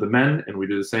same for the men, and we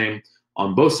do the same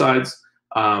on both sides,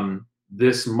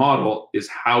 this model is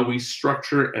how we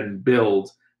structure and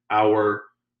build our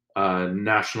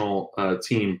national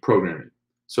team programming,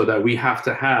 so that we have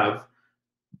to have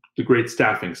the great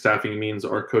staffing. Staffing means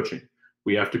our coaching.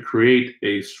 We have to create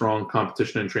a strong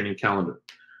competition and training calendar.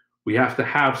 We have to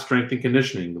have strength and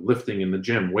conditioning, lifting in the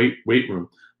gym, weight room.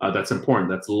 That's important.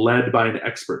 That's led by an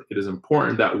expert. It is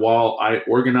important that while I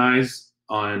organize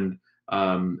and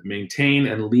maintain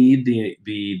and lead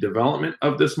the development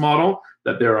of this model,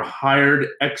 that there are hired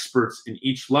experts in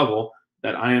each level,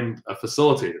 that I am a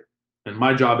facilitator. And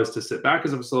my job is to sit back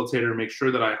as a facilitator and make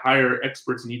sure that I hire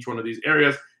experts in each one of these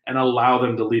areas and allow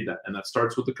them to lead that. And that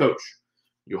starts with the coach.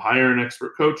 You hire an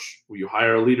expert coach, you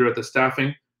hire a leader at the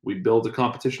staffing, we build a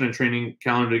competition and training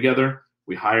calendar together,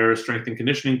 we hire a strength and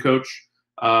conditioning coach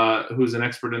who's an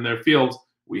expert in their field,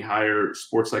 we hire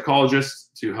sports psychologists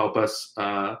to help us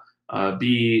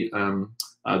be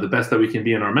the best that we can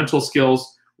be in our mental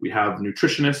skills. We have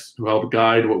nutritionists who help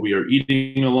guide what we are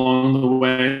eating along the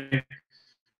way.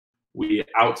 We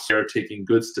out there taking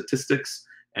good statistics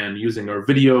and using our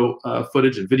video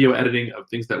footage and video editing of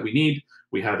things that we need.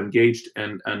 We have engaged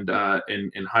and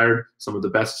hired some of the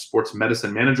best sports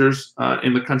medicine managers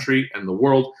in the country and the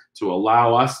world to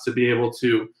allow us to be able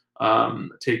to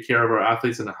take care of our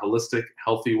athletes in a holistic,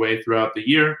 healthy way throughout the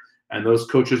year. And those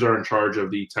coaches are in charge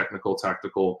of the technical,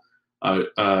 tactical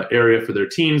area for their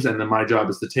teams. And then my job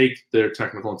is to take their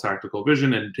technical and tactical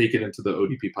vision and take it into the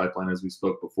ODP pipeline, as we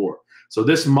spoke before. So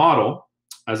this model,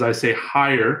 as I say,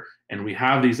 hire, and we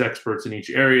have these experts in each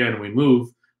area, and we move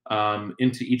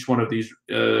into each one of these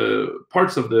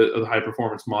parts of the high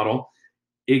performance model.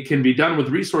 It can be done with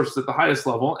resources at the highest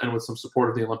level and with some support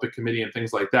of the Olympic Committee and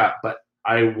things like that. But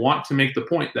I want to make the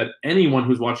point that anyone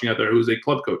who's watching out there who is a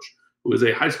club coach, who is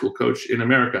a high school coach in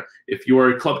America, if you are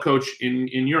a club coach in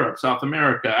Europe, South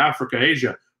America, Africa,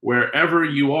 Asia, wherever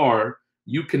you are,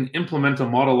 you can implement a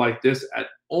model like this at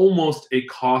almost a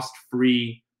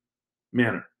cost-free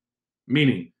manner,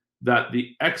 meaning that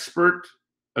the expert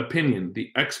opinion,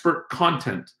 the expert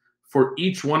content for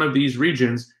each one of these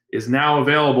regions is now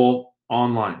available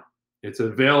online. It's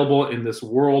available in this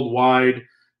worldwide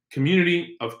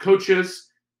community of coaches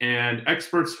and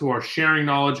experts who are sharing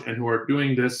knowledge and who are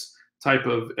doing this type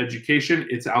of education.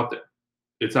 It's out there.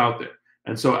 It's out there.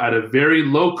 And so at a very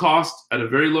low cost, at a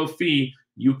very low fee,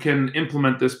 you can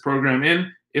implement this program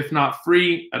in, if not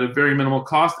free, at a very minimal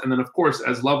cost. And then, of course,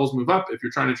 as levels move up, if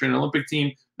you're trying to train an Olympic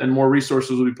team, then more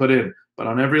resources will be put in. But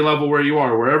on every level where you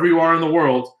are, wherever you are in the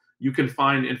world, you can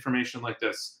find information like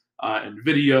this and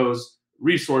videos,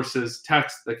 resources,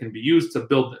 text that can be used to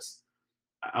build this.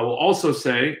 I will also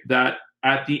say that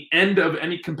at the end of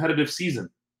any competitive season,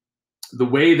 the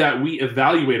way that we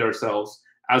evaluate ourselves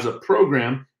as a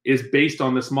program is based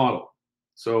on this model.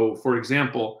 So, for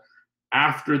example,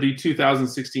 after the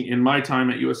 2016, in my time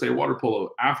at USA Water Polo,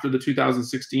 after the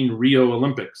 2016 Rio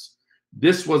Olympics,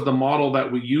 this was the model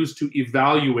that we used to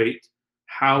evaluate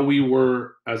how we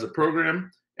were as a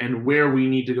program and where we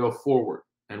need to go forward.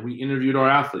 And we interviewed our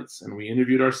athletes and we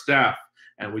interviewed our staff,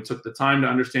 and we took the time to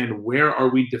understand where are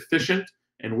we deficient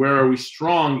and where are we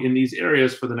strong in these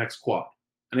areas for the next quad.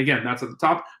 And again, that's at the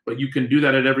top, but you can do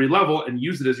that at every level and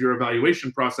use it as your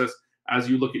evaluation process as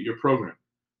you look at your program.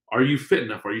 Are you fit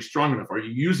enough? Are you strong enough? Are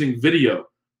you using video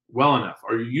well enough?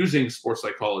 Are you using sports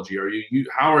psychology?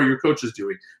 How are your coaches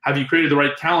doing? Have you created the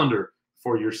right calendar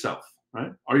for yourself?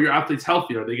 Right? Are your athletes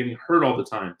healthy? Are they getting hurt all the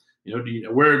time? You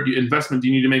know, where investment do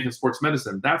you need to make in sports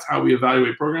medicine? That's how we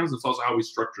evaluate programs. It's also how we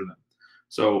structure them.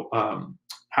 So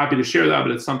happy to share that,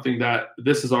 but it's something that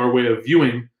this is our way of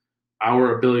viewing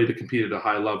our ability to compete at a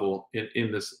high level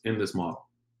in this model.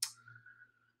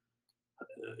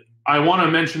 I want to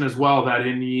mention as well that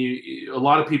a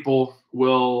lot of people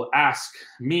will ask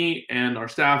me and our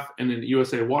staff and in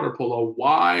USA Water Polo,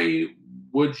 why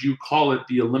would you call it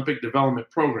the Olympic Development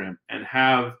Program and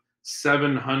have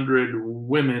 700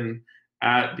 women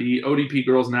at the ODP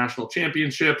Girls National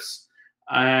Championships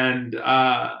and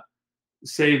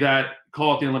say that,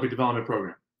 call it the Olympic Development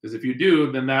Program? Because if you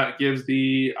do, then that gives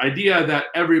the idea that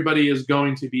everybody is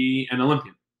going to be an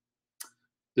Olympian.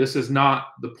 This is not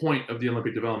the point of the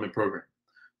Olympic Development Program.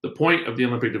 The point of the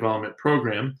Olympic Development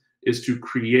Program is to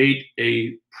create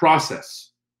a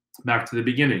process, back to the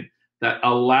beginning, that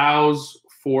allows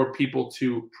for people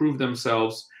to prove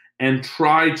themselves and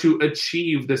try to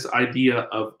achieve this idea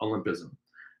of Olympism.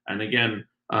 And again,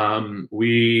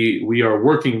 we are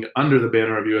working under the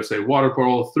banner of USA Water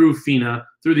Polo through FINA,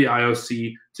 through the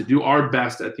IOC, to do our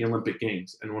best at the Olympic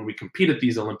Games. And when we compete at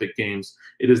these Olympic Games,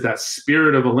 it is that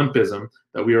spirit of Olympism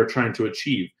that we are trying to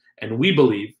achieve. And we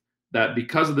believe that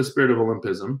because of the spirit of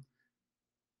Olympism,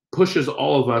 pushes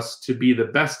all of us to be the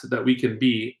best that we can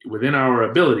be within our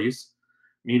abilities,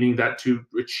 meaning that to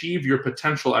achieve your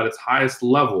potential at its highest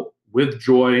level with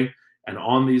joy and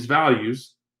on these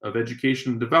values of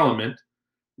education and development,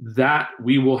 that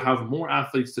we will have more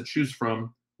athletes to choose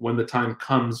from when the time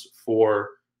comes for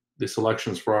the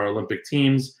selections for our Olympic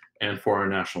teams and for our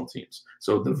national teams.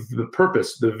 So the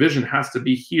purpose, the vision has to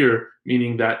be here,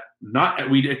 meaning that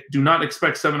we do not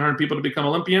expect 700 people to become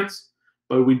Olympians,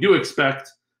 but we do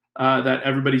expect that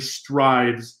everybody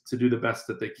strives to do the best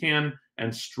that they can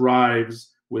and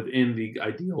strives within the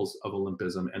ideals of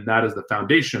Olympism. And that is the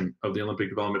foundation of the Olympic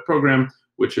Development Program,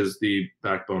 which is the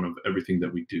backbone of everything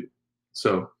that we do.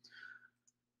 So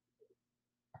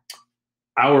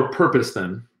our purpose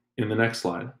then, in the next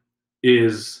slide,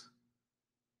 is,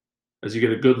 as you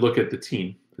get a good look at the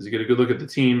team, and you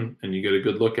get a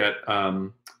good look at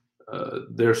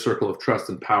their circle of trust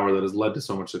and power that has led to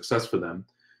so much success for them,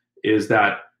 is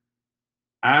that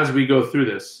as we go through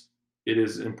this, it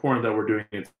is important that we're doing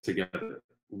it together.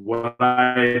 What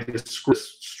I describe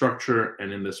structure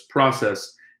and in this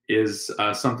process is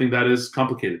something that is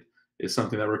complicated, is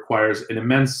something that requires an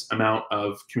immense amount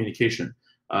of communication,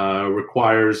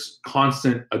 requires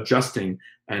constant adjusting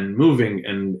and moving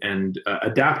and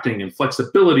adapting and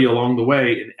flexibility along the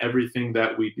way in everything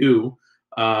that we do,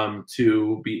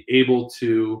 to be able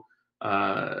to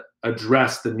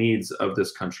address the needs of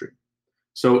this country.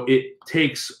 So it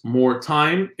takes more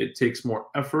time, it takes more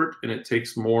effort, and it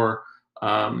takes more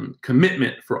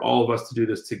commitment for all of us to do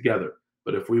this together.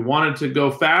 But if we wanted to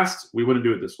go fast, we wouldn't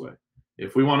do it this way.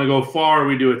 If we want to go far,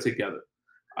 we do it together.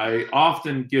 I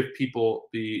often give people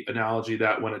the analogy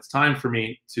that when it's time for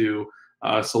me to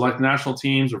select national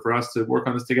teams or for us to work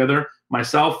on this together,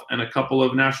 myself and a couple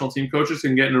of national team coaches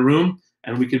can get in a room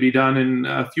and we could be done in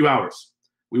a few hours.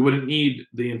 We wouldn't need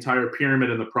the entire pyramid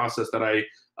and the process that I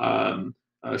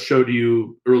showed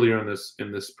you earlier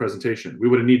in this presentation. We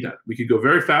wouldn't need that. We could go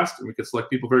very fast and we could select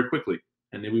people very quickly,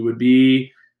 and then we would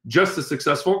be just as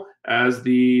successful as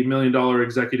the $1 million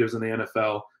executives in the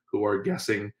NFL who are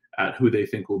guessing at who they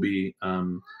think will be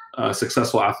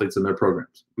successful athletes in their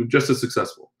programs. We're just as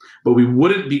successful. But we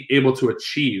wouldn't be able to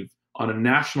achieve on a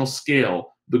national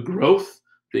scale the growth,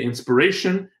 the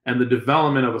inspiration, and the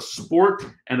development of a sport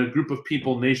and a group of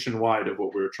people nationwide of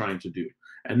what we're trying to do.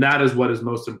 And that is what is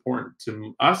most important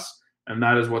to us, and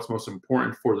that is what's most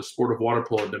important for the sport of water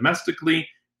polo domestically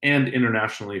and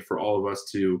internationally, for all of us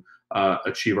to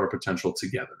achieve our potential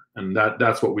together. And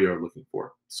that's what we are looking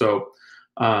for. So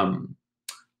I'm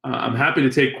happy to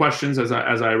take questions as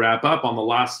I wrap up. On the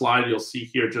last slide, you'll see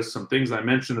here just some things. I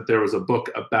mentioned that there was a book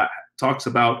about talks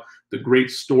about the great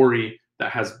story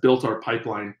that has built our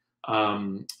pipeline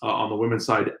on the women's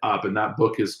side up, and that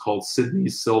book is called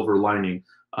Sydney's Silver Lining.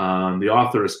 The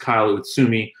author is Kyle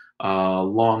Utsumi, a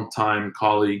longtime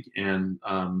colleague and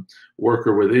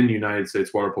worker within United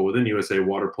States Water Polo, within USA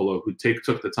Water Polo, who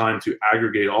took the time to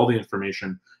aggregate all the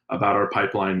information about our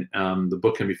pipeline. The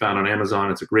book can be found on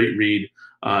Amazon. It's a great read.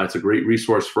 It's a great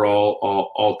resource for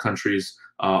all countries,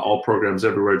 all programs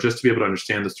everywhere, just to be able to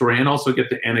understand the story and also get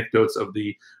the anecdotes of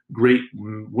the great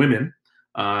women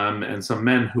and some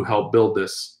men who helped build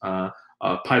this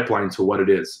pipeline to what it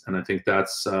is. And I think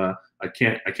that's I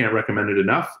can't recommend it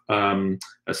enough,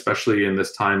 especially in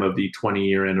this time of the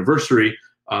 20-year anniversary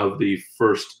of the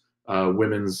first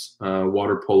women's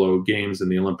water polo games in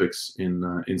the Olympics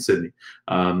in Sydney.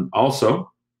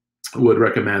 Also, would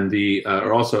recommend the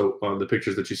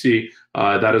pictures that you see.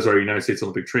 That is our United States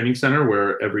Olympic Training Center,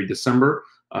 where every December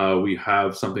we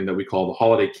have something that we call the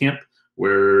Holiday Camp,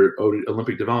 where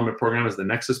Olympic Development Program is the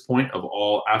nexus point of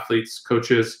all athletes,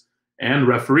 coaches, and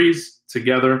referees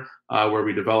together, where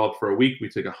we develop for a week. We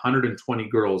take 120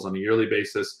 girls on a yearly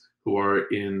basis who are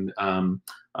in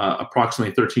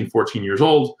approximately 13, 14 years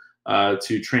old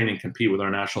to train and compete with our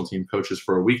national team coaches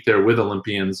for a week there with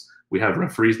Olympians. We have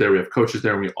referees there, we have coaches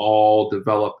there, and we all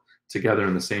develop together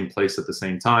in the same place at the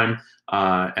same time.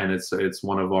 And it's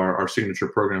one of our signature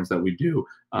programs that we do.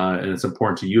 And it's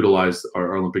important to utilize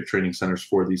our Olympic training centers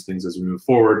for these things as we move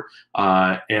forward.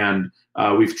 And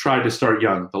we've tried to start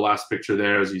young. The last picture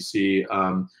there, as you see,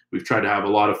 we've tried to have a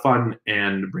lot of fun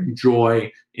and bring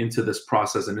joy into this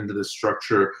process and into this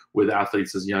structure with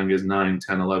athletes as young as 9,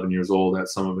 10, 11 years old. At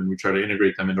some of them, we try to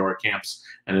integrate them into our camps,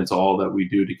 and it's all that we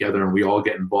do together, and we all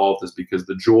get involved, is because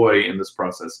the joy in this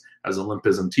process, as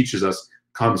Olympism teaches us,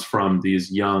 comes from these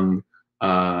young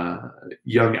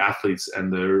athletes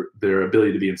and their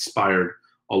ability to be inspired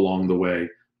along the way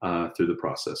through the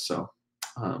process. So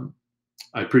I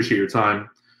appreciate your time.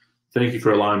 Thank you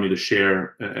for allowing me to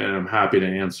share, and I'm happy to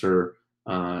answer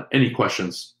any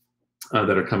questions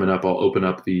that are coming up. I'll open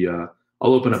up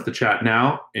the chat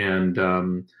now, and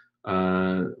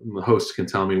the host can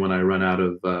tell me when I run out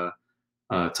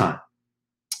of time.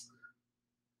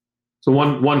 So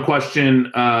one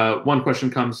question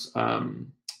comes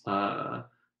from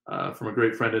a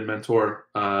great friend and mentor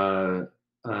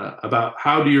about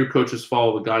how do your coaches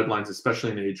follow the guidelines, especially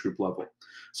in the age group level.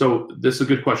 So this is a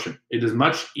good question. It is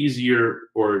much easier,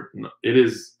 or it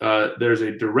is there's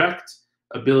a direct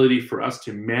ability for us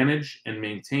to manage and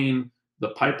maintain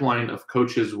the pipeline of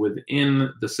coaches within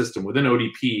the system, within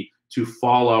ODP, to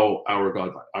follow our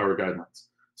guidelines.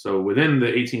 So within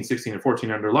the 18, 16, and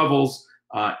 14 under levels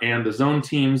and the zone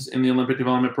teams in the Olympic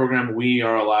Development Program, we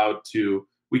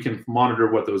can monitor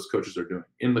what those coaches are doing.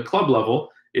 In the club level,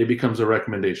 it becomes a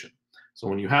recommendation. So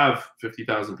when you have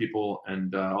 50,000 people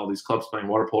and all these clubs playing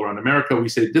water polo around America, we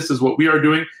say, this is what we are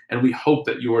doing, and we hope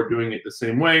that you are doing it the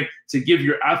same way to give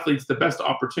your athletes the best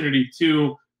opportunity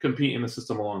to compete in the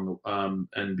system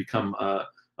and become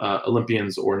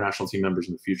Olympians or national team members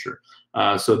in the future.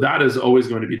 So that is always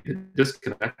going to be the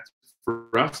disconnect for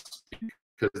us,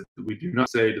 because we do not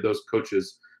say to those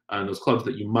coaches, and those clubs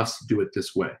that you must do it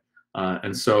this way.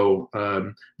 And so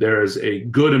there is a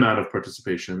good amount of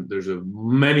participation. There's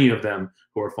many of them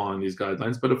who are following these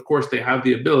guidelines, but of course they have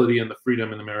the ability and the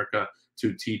freedom in America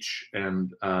to teach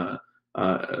and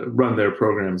run their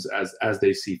programs as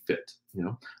they see fit.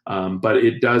 But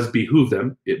it does behoove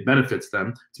them, it benefits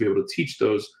them to be able to teach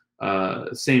those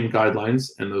same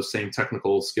guidelines and those same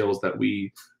technical skills that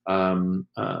we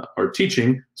are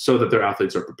teaching, so that their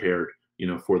athletes are prepared,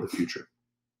 for the future.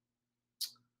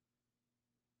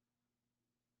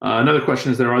 Another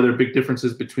question is, are there big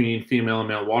differences between female and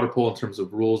male water polo in terms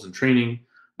of rules and training?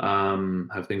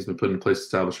 Have things been put in place to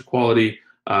establish equality?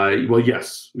 Well,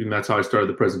 yes. That's how I started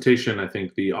the presentation. I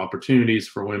think the opportunities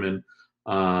for women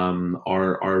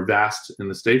are vast in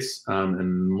the States,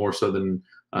 and more so than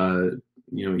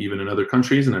even in other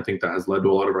countries. And I think that has led to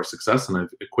a lot of our success, and I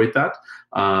equate that.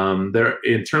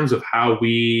 In terms of how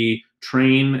we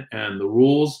train and the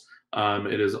rules,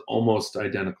 it is almost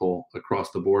identical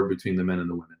across the board between the men and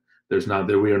the women.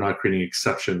 We are not creating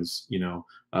exceptions,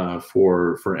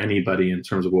 for anybody in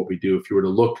terms of what we do. If you were to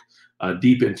look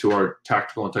deep into our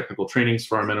tactical and technical trainings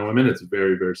for our men and women, it's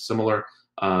very, very similar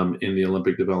in the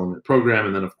Olympic development program.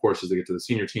 And then, of course, as they get to the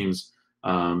senior teams,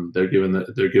 they're given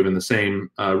the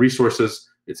same resources.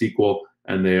 It's equal,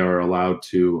 and they are allowed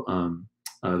to.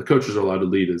 The coaches are allowed to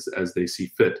lead as they see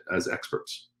fit as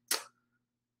experts.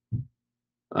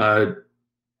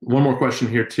 One more question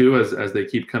here too, as they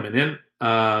keep coming in.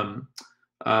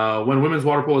 When women's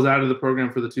water polo was added to the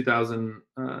program for the 2000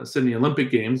 Sydney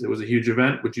Olympic Games, it was a huge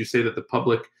event. Would you say that the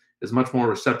public is much more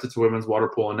receptive to women's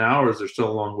water polo now, or is there still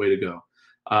a long way to go?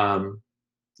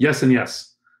 Yes and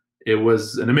yes. It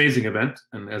was an amazing event,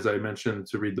 and as I mentioned,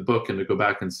 to read the book and to go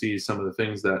back and see some of the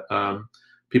things that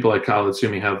people like Kyle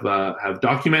Atsumi have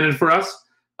documented for us.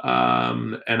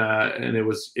 And it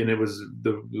was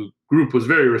the group was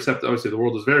very receptive. Obviously, the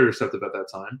world was very receptive at that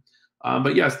time.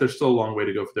 But yes, there's still a long way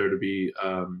to go for there to be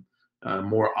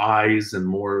more eyes and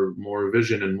more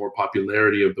vision and more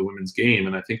popularity of the women's game.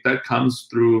 And I think that comes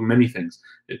through many things.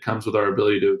 It comes with our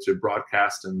ability to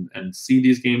broadcast and see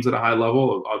these games at a high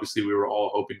level. Obviously, we were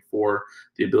all hoping for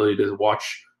the ability to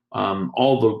watch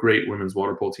all the great women's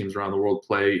water polo teams around the world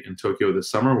play in Tokyo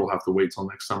this summer. We'll have to wait till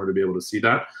next summer to be able to see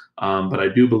that. But I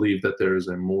do believe that there's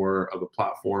more of a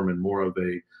platform and more of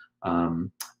a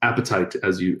appetite,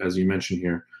 as you mentioned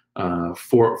here,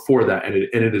 for that, and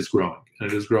it is growing,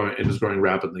 and it is growing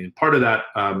rapidly. And part of that,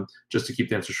 just to keep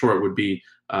the answer short, would be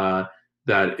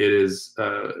that it is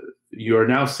you are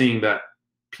now seeing that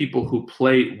women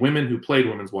who played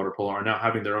women's water polo are now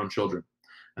having their own children,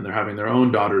 and they're having their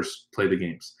own daughters play the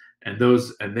games, and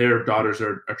their daughters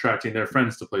are attracting their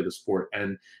friends to play the sport.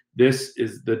 And this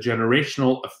is the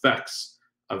generational effects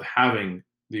of having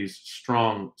these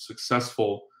strong,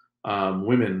 successful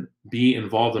women be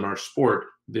involved in our sport.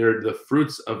 They're the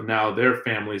fruits of now their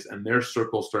families and their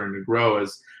circles starting to grow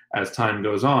as time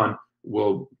goes on,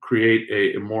 will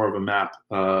create a more of a map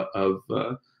of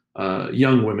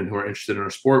young women who are interested in our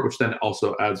sport, which then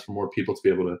also adds for more people to be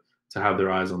able to have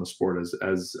their eyes on the sport,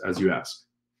 as you ask.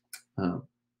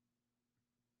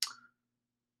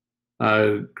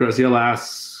 Graziella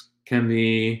asks, can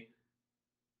the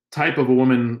type of a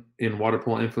woman in water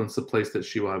polo influence the place that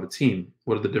she will have a team?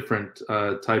 What are the different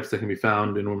types that can be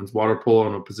found in women's water polo,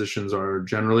 and what positions are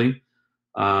generally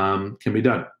can be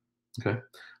done? Okay,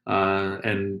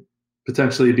 and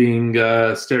potentially being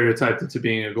stereotyped into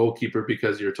being a goalkeeper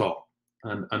because you're tall.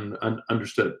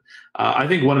 Understood. I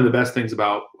think one of the best things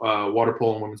about water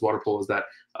polo and women's water polo is that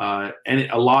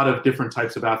a lot of different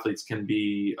types of athletes can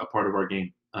be a part of our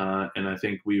game, and I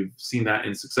think we've seen that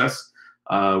in success.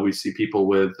 We see people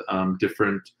with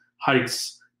different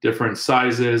heights, different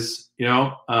sizes,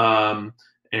 and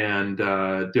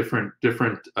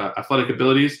different athletic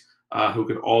abilities who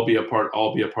could all be a part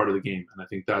of the game. And I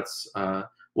think that's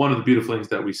one of the beautiful things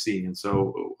that we see. And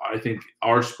so I think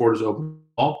our sport is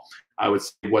overall. I would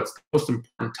say what's the most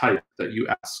important type that you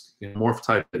ask, morph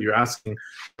type that you're asking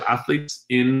athletes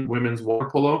in women's water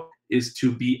polo is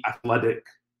to be athletic,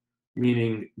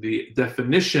 meaning the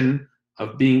definition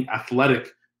of being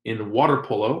athletic in water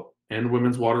polo and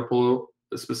women's water polo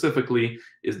specifically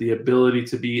is the ability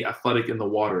to be athletic in the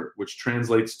water, which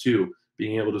translates to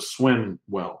being able to swim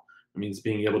well. It means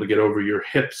being able to get over your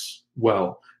hips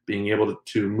well, being able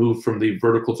to move from the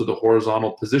vertical to the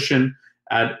horizontal position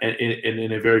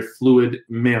in a very fluid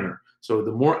manner. So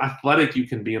the more athletic you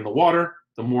can be in the water,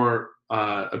 the more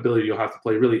ability you'll have to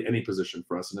play really any position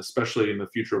for us. And especially in the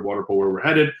future of water polo where we're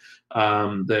headed,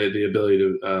 the ability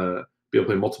to be able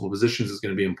to play multiple positions is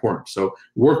going to be important. So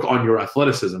work on your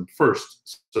athleticism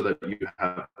first so that you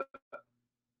have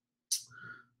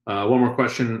One more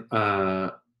question.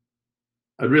 I'd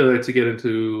really like to get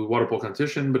into water polo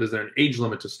competition, but is there an age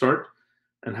limit to start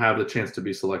and have the chance to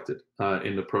be selected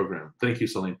in the program? Thank you,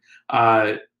 Celine.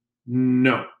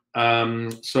 No.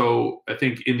 So I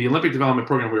think in the Olympic development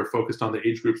program, we were focused on the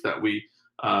age groups that we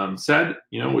said,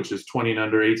 which is 20 and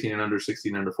under, 18 and under,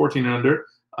 16 and under, 14 and under.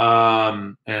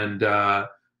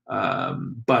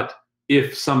 But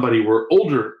if somebody were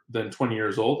older than 20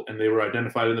 years old and they were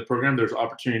identified in the program, there's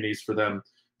opportunities for them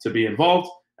to be involved.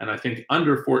 And I think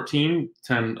under 14,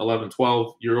 10, 11,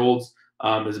 12-year-olds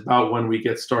is about when we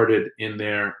get started in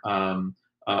there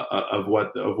of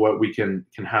what we can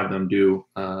have them do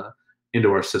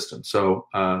into our system. So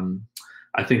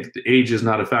I think the age is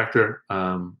not a factor.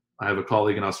 I have a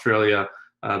colleague in Australia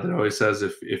that always says,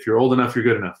 if you're old enough, you're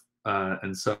good enough.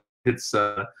 And so it's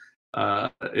not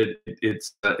a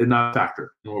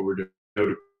factor in what we're doing. I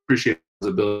would appreciate his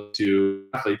ability to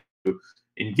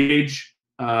engage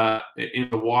in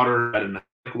the water at an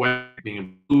athletic way, being able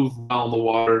to move well in the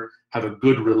water, have a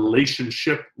good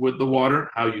relationship with the water,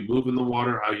 how you move in the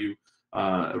water, how you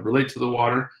relate to the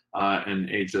water, and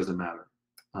age doesn't matter.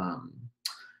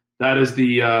 That is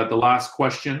the last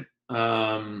question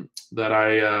that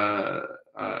I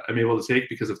am able to take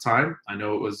because of time. I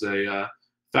know it was a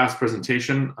fast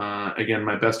presentation. Again,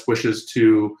 my best wishes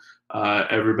to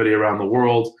everybody around the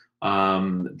world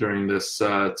during this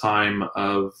time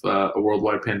of a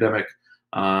worldwide pandemic,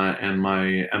 and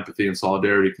my empathy and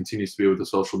solidarity continues to be with the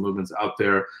social movements out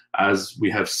there. As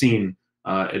we have seen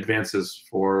advances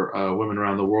for women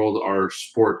around the world, our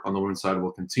sport on the women's side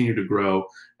will continue to grow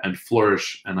and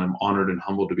flourish, and I'm honored and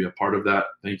humbled to be a part of that.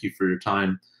 Thank you for your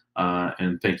time,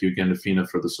 and thank you again to FINA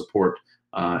for the support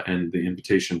and the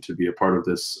invitation to be a part of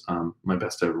this. My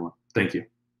best to everyone. Thank you.